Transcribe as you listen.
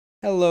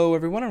Hello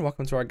everyone and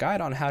welcome to our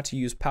guide on how to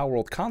use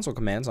Palworld console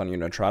commands on your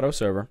Nitrado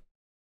server.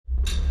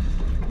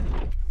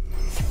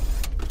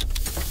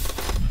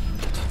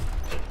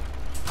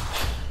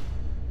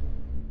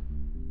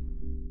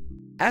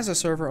 As a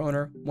server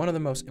owner, one of the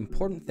most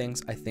important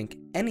things I think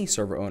any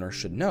server owner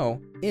should know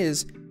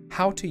is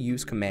how to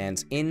use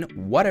commands in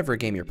whatever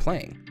game you're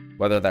playing,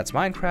 whether that's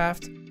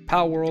Minecraft,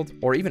 Palworld,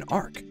 or even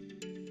Ark.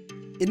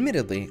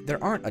 Admittedly,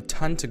 there aren't a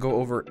ton to go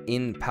over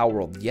in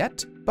Palworld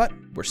yet, but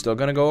we're still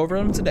going to go over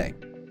them today.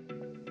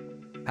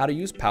 How to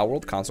use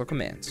Palworld console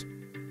commands.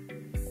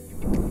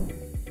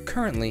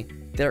 Currently,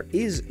 there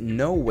is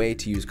no way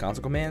to use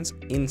console commands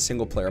in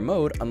single player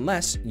mode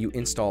unless you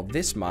install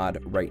this mod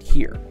right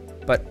here,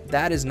 but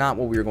that is not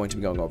what we're going to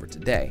be going over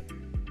today.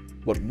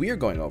 What we're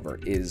going over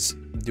is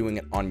doing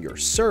it on your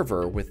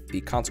server with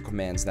the console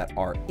commands that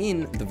are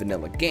in the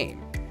vanilla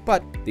game,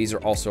 but these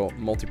are also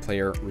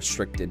multiplayer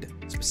restricted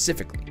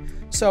specifically.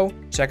 So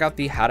check out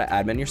the How to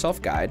Admin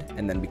Yourself guide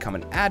and then become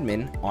an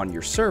admin on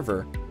your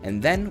server,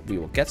 and then we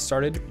will get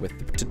started with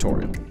the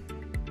tutorial.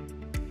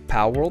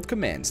 Palworld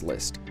commands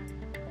list.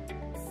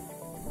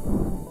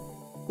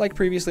 Like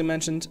previously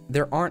mentioned,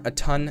 there aren't a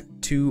ton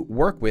to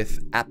work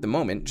with at the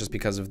moment just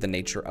because of the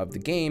nature of the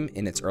game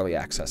in its early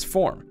access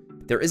form.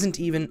 There isn't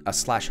even a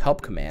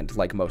 /help command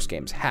like most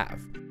games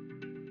have.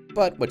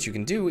 But what you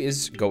can do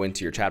is go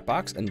into your chat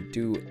box and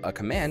do a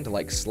command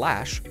like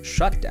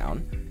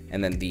 /shutdown,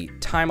 and then the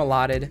time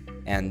allotted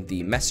and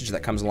the message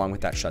that comes along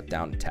with that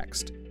shutdown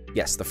text.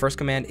 Yes, the first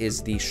command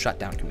is the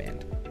shutdown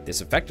command.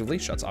 This effectively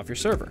shuts off your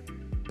server.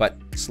 But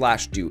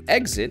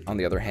 /do_exit, on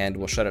the other hand,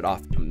 will shut it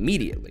off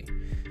immediately.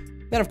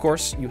 Then of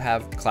course, you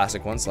have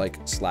classic ones like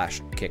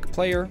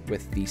 /kickplayer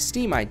with the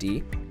Steam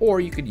ID, or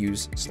you could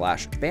use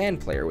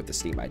 /banplayer with the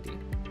Steam ID.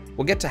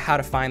 We'll get to how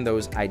to find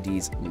those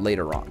IDs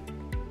later on.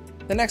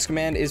 The next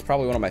command is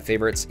probably one of my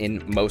favorites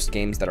in most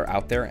games that are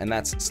out there, and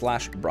that's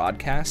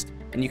 /broadcast.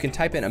 And you can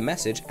type in a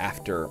message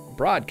after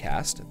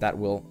broadcast that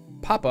will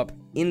pop up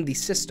in the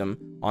system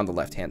on the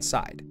left-hand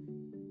side.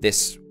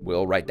 This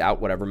will write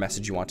out whatever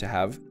message you want to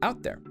have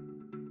out there.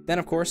 Then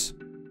of course,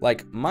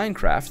 like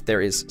Minecraft,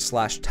 there is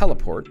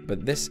 /teleport,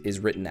 but this is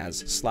written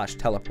as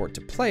 /teleport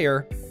to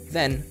player,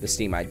 then the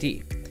Steam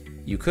ID.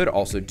 You could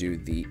also do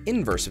the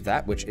inverse of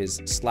that, which is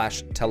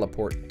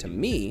 /teleport to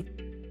me.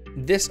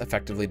 This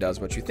effectively does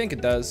what you think it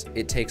does.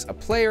 It takes a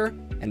player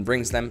and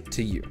brings them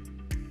to you.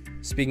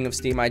 Speaking of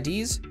Steam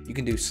IDs, you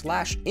can do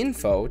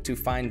 /info to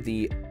find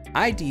the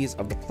IDs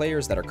of the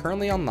players that are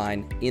currently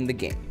online in the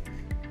game.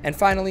 And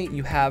finally,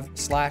 you have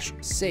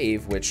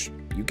 /save, which,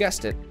 you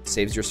guessed it,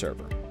 saves your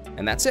server.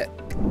 And that's it.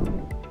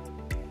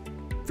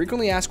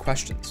 Frequently asked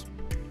questions.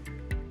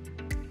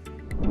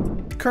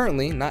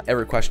 Currently, not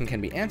every question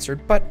can be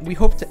answered, but we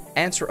hope to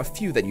answer a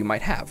few that you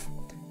might have.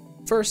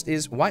 First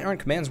is, why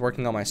aren't commands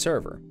working on my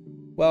server?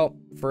 Well,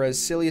 for as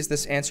silly as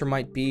this answer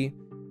might be,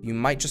 you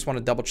might just want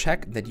to double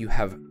check that you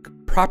have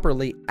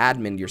properly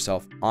admined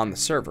yourself on the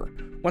server.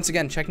 Once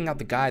again, checking out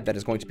the guide that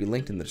is going to be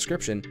linked in the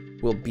description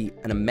will be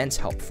an immense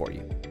help for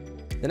you.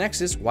 The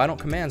next is, why don't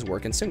commands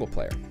work in single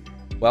player?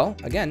 Well,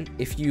 again,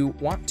 if you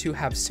want to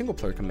have single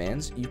player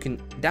commands, you can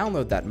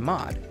download that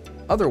mod.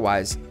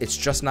 Otherwise, it's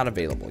just not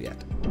available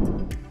yet.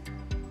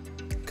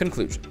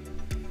 Conclusion.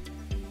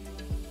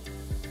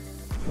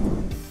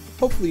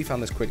 Hopefully you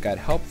found this quick guide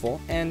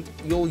helpful and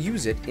you'll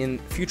use it in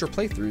future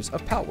playthroughs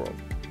of Palworld.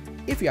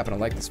 If you happen to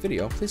like this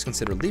video, please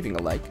consider leaving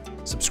a like,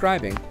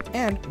 subscribing,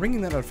 and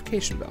ringing the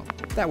notification bell.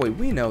 That way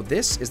we know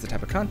this is the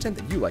type of content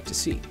that you like to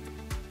see.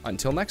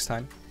 Until next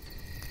time.